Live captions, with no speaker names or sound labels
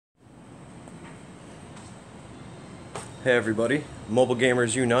Hey everybody, Mobile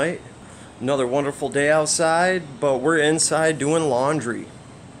Gamers Unite. Another wonderful day outside, but we're inside doing laundry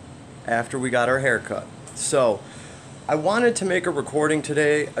after we got our haircut. So, I wanted to make a recording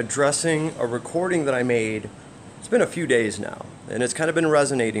today addressing a recording that I made. It's been a few days now, and it's kind of been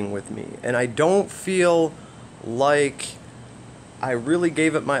resonating with me, and I don't feel like I really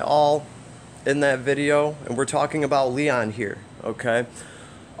gave it my all in that video, and we're talking about Leon here, okay?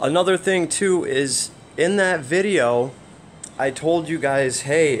 Another thing too is in that video I told you guys,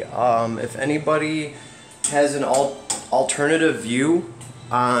 hey, if anybody has an alternative view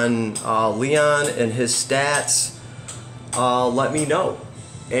on Leon and his stats, let me know.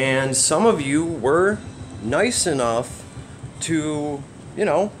 And some of you were nice enough to,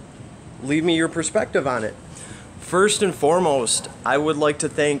 leave me your perspective on it. First and foremost, I would like to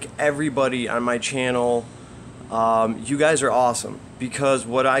thank everybody on my channel. You guys are awesome, because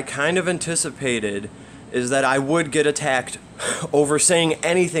what I kind of anticipated is that I would get attacked over saying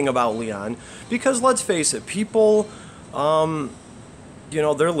anything about Leon, because let's face it, people,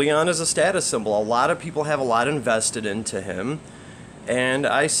 their Leon is a status symbol. A lot of people have a lot invested into him, and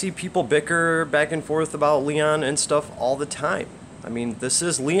I see people bicker back and forth about Leon and stuff all the time. I mean, this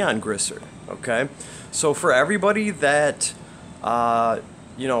is Leongrisser, okay? So for everybody that,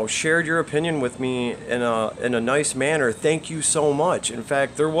 shared your opinion with me in a nice manner, thank you so much. In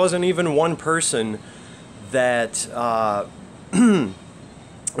fact, there wasn't even one person that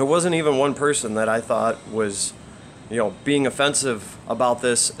there wasn't even one person that I thought was, being offensive about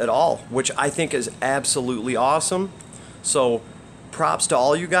this at all, which I think is absolutely awesome. So props to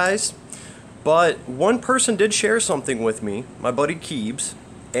all you guys. But one person did share something with me, my buddy Keebs,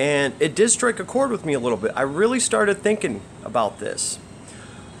 and it did strike a chord with me a little bit. I really started thinking about this.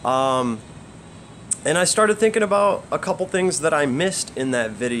 And I started thinking about a couple things that I missed in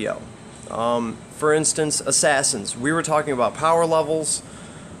that video. For instance, assassins. We were talking about power levels.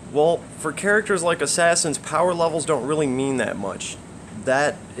 Well, for characters like assassins, power levels don't really mean that much.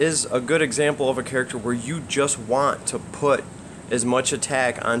 That is a good example of a character where you just want to put as much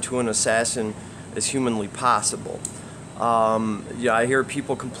attack onto an assassin as humanly possible. I hear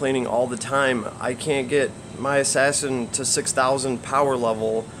people complaining all the time, I can't get my assassin to 6,000 power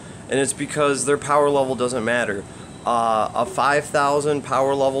level, and it's because their power level doesn't matter. A 5,000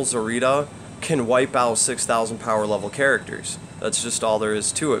 power level Zarita can wipe out 6,000 power level characters. That's just all there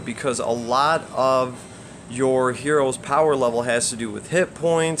is to it, because a lot of your hero's power level has to do with hit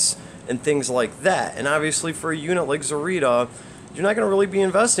points and things like that. And obviously for a unit like Zarita, you're not going to really be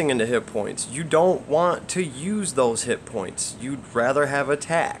investing into hit points. You don't want to use those hit points. You'd rather have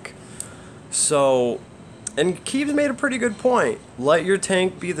attack. So, and Keebs made a pretty good point. Let your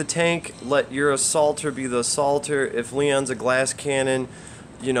tank be the tank. Let your assaulter be the assaulter. If Leon's a glass cannon,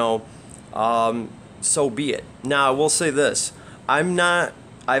 so be it. Now, I will say this.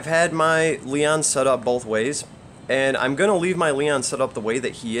 I've had my Leon set up both ways, and I'm going to leave my Leon set up the way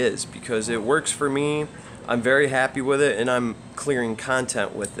that he is, because it works for me. I'm very happy with it, and I'm clearing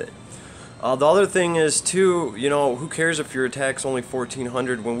content with it. The other thing is, too, who cares if your attack's only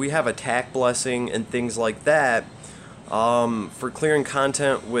 1,400 when we have attack blessing and things like that. For clearing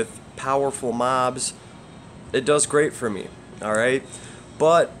content with powerful mobs, it does great for me, alright?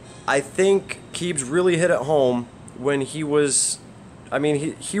 But I think Keebs really hit it home when he was,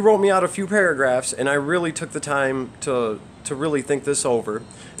 he wrote me out a few paragraphs, and I really took the time to really think this over.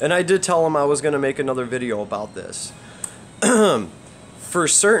 And I did tell him I was going to make another video about this. For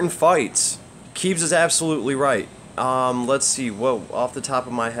certain fights, Keebs is absolutely right. Let's see, whoa, off the top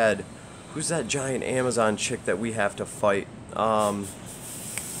of my head, who's that giant Amazon chick that we have to fight?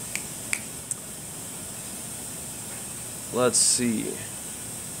 Let's see.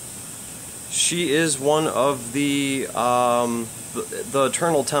 She is one of the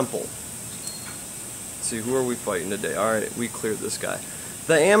Eternal Temple. Let's see, who are we fighting today? Alright, we cleared this guy.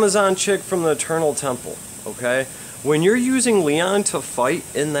 The Amazon chick from the Eternal Temple, okay? When you're using Leon to fight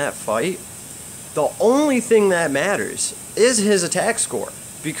in that fight, the only thing that matters is his attack score,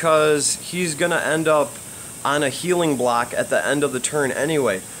 because he's going to end up on a healing block at the end of the turn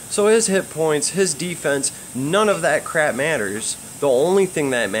anyway. So his hit points, his defense, none of that crap matters. The only thing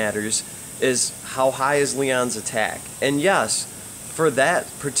that matters is how high is Leon's attack. And yes, for that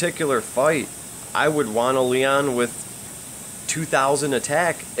particular fight, I would want a Leon with 2,000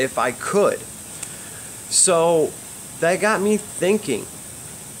 attack if I could. So that got me thinking.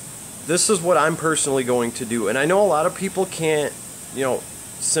 This is what I'm personally going to do. And I know a lot of people can't,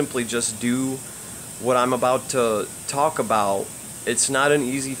 simply just do what I'm about to talk about. It's not an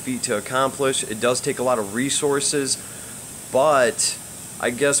easy feat to accomplish. It does take a lot of resources, but I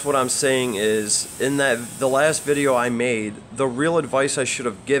guess what I'm saying is, in the last video I made, the real advice I should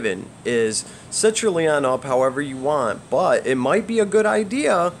have given is set your Leon up however you want, but it might be a good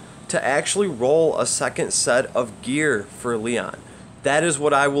idea to actually roll a second set of gear for Leon. That is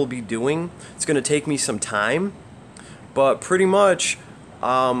what I will be doing. It's going to take me some time, but pretty much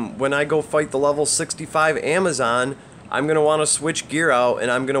when I go fight the level 65 Amazon, I'm going to want to switch gear out,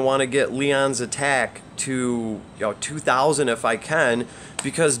 and I'm going to want to get Leon's attack to 2,000 if I can,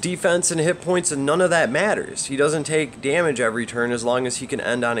 because defense and hit points and none of that matters. He doesn't take damage every turn as long as he can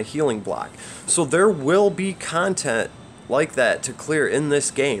end on a healing block. So there will be content like that to clear in this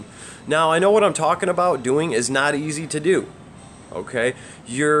game. Now, I know what I'm talking about doing is not easy to do. Okay?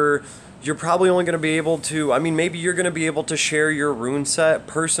 You're probably only going to be able to, I mean, maybe you're going to be able to share your rune set.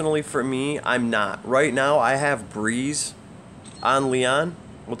 Personally, for me, I'm not. Right now, I have Breeze on Leon.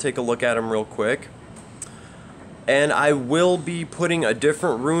 We'll take a look at him real quick. And I will be putting a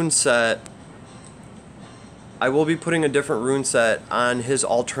different rune set. I will be putting a different rune set on his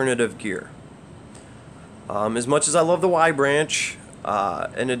alternative gear. As much as I love the Y branch,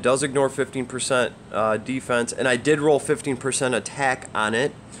 and it does ignore 15% defense, and I did roll 15% attack on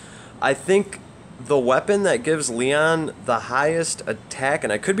it, I think the weapon that gives Leon the highest attack,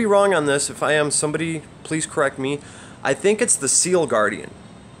 and I could be wrong on this, if I am, somebody please correct me, I think it's the Seal Guardian.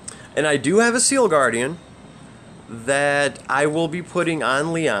 And I do have a Seal Guardian that I will be putting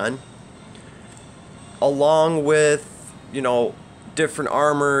on Leon, along with, you know, different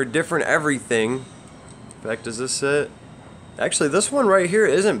armor, different everything. In fact, is this it? Actually, this one right here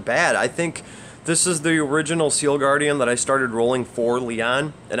isn't bad. I think this is the original Seal Guardian that I started rolling for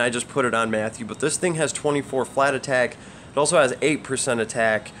Leon, and I just put it on Matthew. But this thing has 24 flat attack. It also has 8%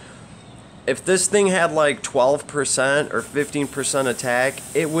 attack. If this thing had like 12% or 15% attack,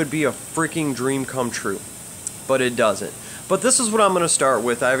 it would be a freaking dream come true. But it doesn't. But this is what I'm going to start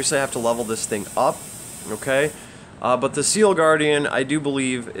with. I obviously have to level this thing up, okay? But the Seal Guardian, I do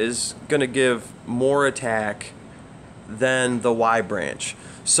believe, is going to give more attack than the Y branch.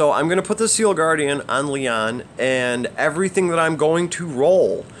 So I'm going to put the Seal Guardian on Leon, and everything that I'm going to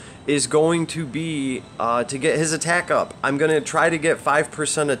roll is going to be to get his attack up. I'm going to try to get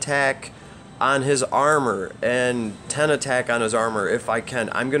 5% attack on his armor and 10 attack on his armor if I can.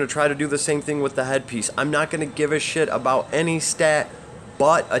 I'm going to try to do the same thing with the headpiece. I'm not going to give a shit about any stat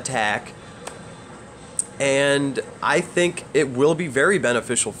but attack. And I think it will be very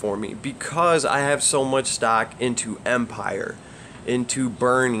beneficial for me because I have so much stock into Empire, into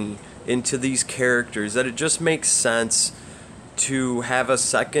Bernie, into these characters, that it just makes sense to have a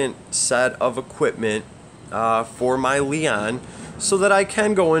second set of equipment for my Leon so that I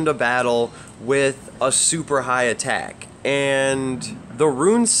can go into battle with a super high attack. And the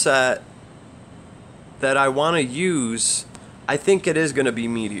rune set that I want to use, I think it is going to be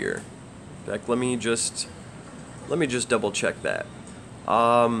Meteor. In fact, let me just double check that.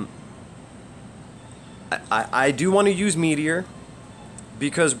 I do want to use Meteor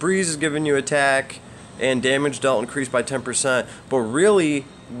because Breeze is giving you attack and damage dealt increased by 10%, but really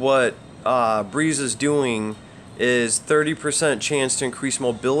what Breeze is doing is 30% chance to increase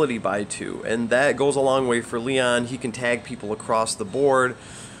mobility by 2, and that goes a long way for Leon. He can tag people across the board,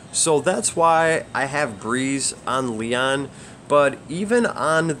 so that's why I have Breeze on Leon. But even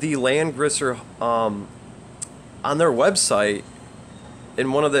on the Langrisser, on their website,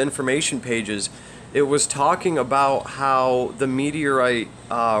 in one of the information pages, it was talking about how the Meteorite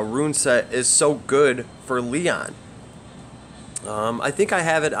rune set is so good for Leon. I think I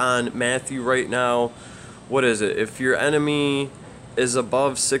have it on Matthew right now. What is it? If your enemy is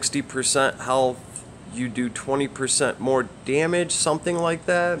above 60% health, you do 20% more damage, something like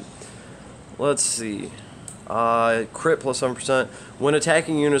that. Let's see. Crit plus 7%. When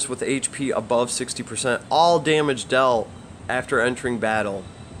attacking units with HP above 60%, all damage dealt after entering battle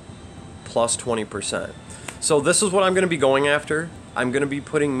plus 20%. So this is what I'm going to be going after. I'm going to be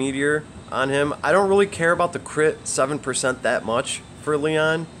putting Meteor on him. I don't really care about the crit 7% that much for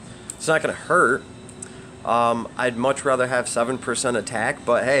Leon. It's not going to hurt. I'd much rather have 7% attack,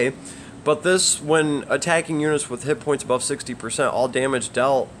 but hey. But this, when attacking units with hit points above 60%, all damage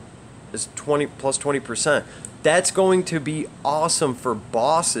dealt is 20 plus 20%. That's going to be awesome for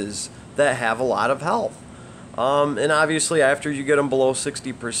bosses that have a lot of health. And obviously after you get them below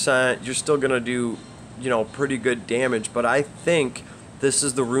 60%, you're still going to do, you know, pretty good damage. But I think this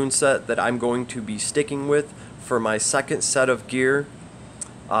is the rune set that I'm going to be sticking with for my second set of gear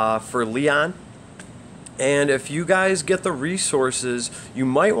for Leon. And if you guys get the resources, you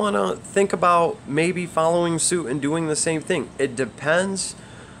might want to think about maybe following suit and doing the same thing. It depends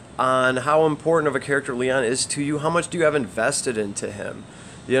on how important of a character Leon is to you. How much do you have invested into him?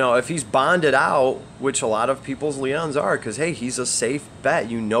 You know, if he's bonded out, which a lot of people's Leons are, because, hey, he's a safe bet.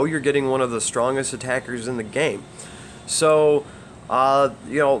 You know you're getting one of the strongest attackers in the game. So,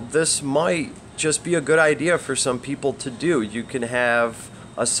 you know, this might just be a good idea for some people to do. You can have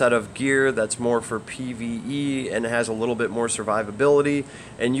a set of gear that's more for PvE and has a little bit more survivability,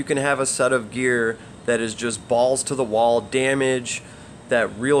 and you can have a set of gear that is just balls to the wall damage, that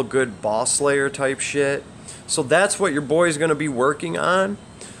real good boss slayer type shit. So that's what your boy's going to be working on.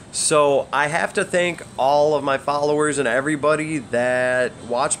 So I have to thank all of my followers and everybody that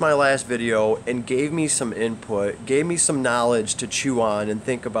watched my last video and gave me some input, gave me some knowledge to chew on and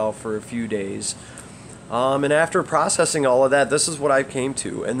think about for a few days. And after processing all of that, this is what I came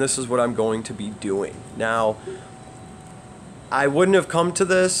to, and this is what I'm going to be doing. Now, I wouldn't have come to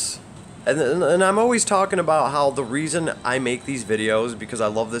this, and I'm always talking about how the reason I make these videos because I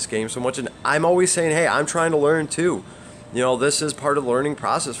love this game so much, and I'm always saying, hey, I'm trying to learn too. You know, this is part of the learning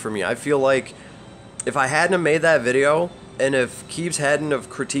process for me. I feel like if I hadn't have made that video, and if Keebs hadn't have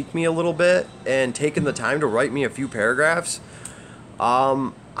critiqued me a little bit and taken the time to write me a few paragraphs,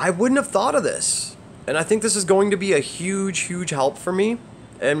 I wouldn't have thought of this. And I think this is going to be a huge, huge help for me,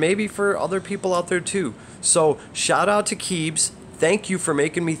 and maybe for other people out there too. So shout out to Keebs. Thank you for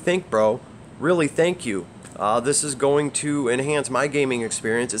making me think, bro. Really, thank you. This is going to enhance my gaming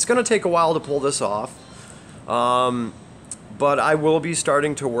experience. It's going to take a while to pull this off. But I will be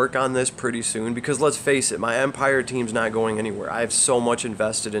starting to work on this pretty soon because let's face it, my Empire team's not going anywhere. I have so much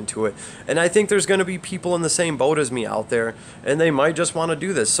invested into it. And I think there's going to be people in the same boat as me out there, and they might just want to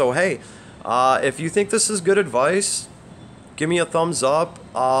do this. So hey, if you think this is good advice, give me a thumbs up,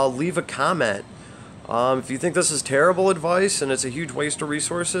 leave a comment. If you think this is terrible advice and it's a huge waste of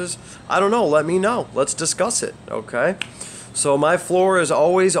resources, I don't know, let me know. Let's discuss it, okay? So my floor is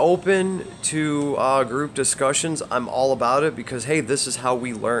always open to group discussions. I'm all about it because, hey, this is how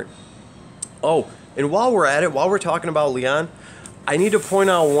we learn. Oh, and while we're at it, while we're talking about Leon, I need to point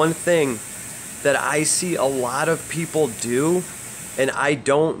out one thing that I see a lot of people do, and I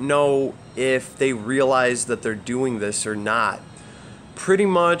don't know if they realize that they're doing this or not. Pretty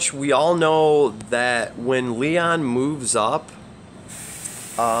much, we all know that when Leon moves up,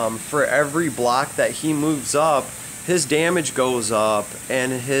 for every block that he moves up, his damage goes up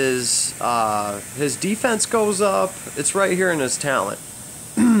and his defense goes up. It's right here in his talent.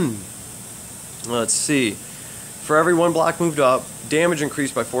 Let's see. For every one block moved up, damage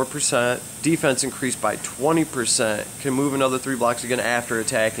increased by 4%, defense increased by 20%, can move another 3 blocks again after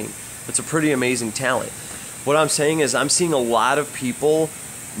attacking. That's a pretty amazing talent. What I'm saying is I'm seeing a lot of people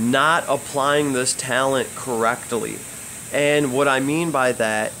not applying this talent correctly. And what I mean by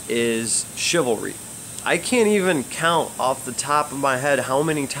that is chivalry. I can't even count off the top of my head how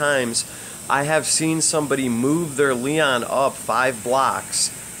many times I have seen somebody move their Leon up 5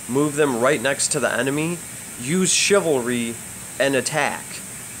 blocks, move them right next to the enemy, use chivalry, and attack.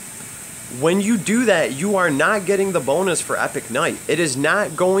 When you do that, you are not getting the bonus for Epic Knight. It is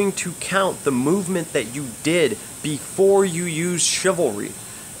not going to count the movement that you did before you use chivalry.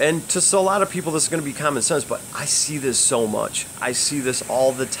 And to a lot of people, this is going to be common sense, but I see this so much. I see this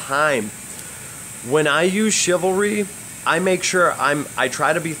all the time. When I use chivalry, I make sure I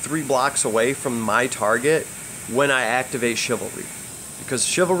try to be 3 blocks away from my target when I activate chivalry. Because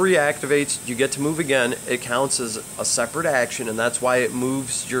chivalry activates, you get to move again, it counts as a separate action, and that's why it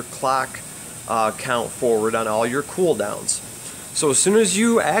moves your clock count forward on all your cooldowns. So as soon as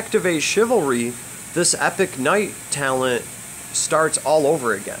you activate chivalry, this Epic Knight talent starts all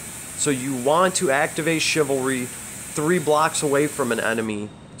over again. So you want to activate chivalry 3 blocks away from an enemy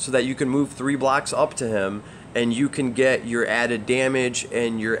so that you can move 3 blocks up to him and you can get your added damage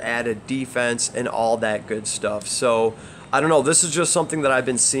and your added defense and all that good stuff. So I don't know, this is just something that I've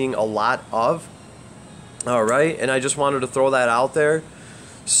been seeing a lot of. Alright, and I just wanted to throw that out there.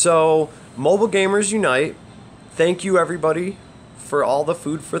 So Mobile Gamers Unite, thank you everybody for all the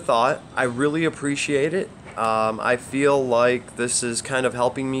food for thought. I really appreciate it. I feel like this is kind of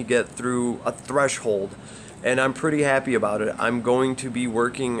helping me get through a threshold, and I'm pretty happy about it. I'm going to be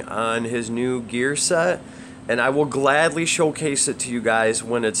working on his new gear set, and I will gladly showcase it to you guys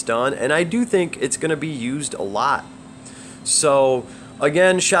when it's done, and I do think it's going to be used a lot. So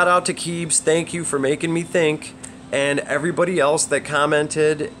again, shout out to Keebs, thank you for making me think, and everybody else that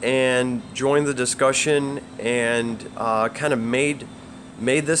commented and joined the discussion and kind of made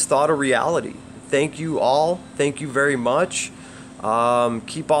this thought a reality. Thank you all. Thank you very much.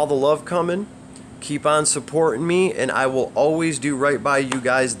 Keep all the love coming. Keep on supporting me, and I will always do right by you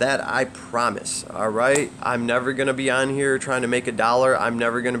guys. That I promise. Alright? I'm never going to be on here trying to make a dollar. I'm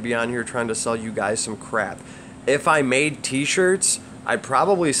never going to be on here trying to sell you guys some crap. If I made t-shirts, I'd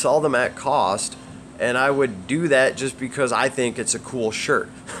probably sell them at cost, and I would do that just because I think it's a cool shirt.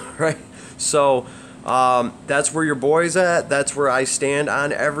 Right? So that's where your boy's at. That's where I stand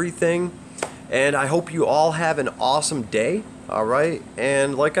on everything. And I hope you all have an awesome day. Alright?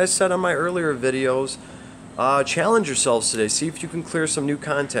 And like I said on my earlier videos, challenge yourselves today. See if you can clear some new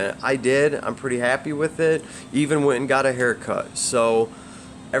content. I did. I'm pretty happy with it. Even went and got a haircut. So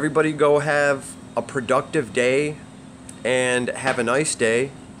everybody go have a productive day and have a nice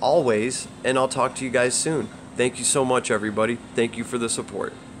day always. And I'll talk to you guys soon. Thank you so much, everybody. Thank you for the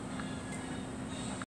support.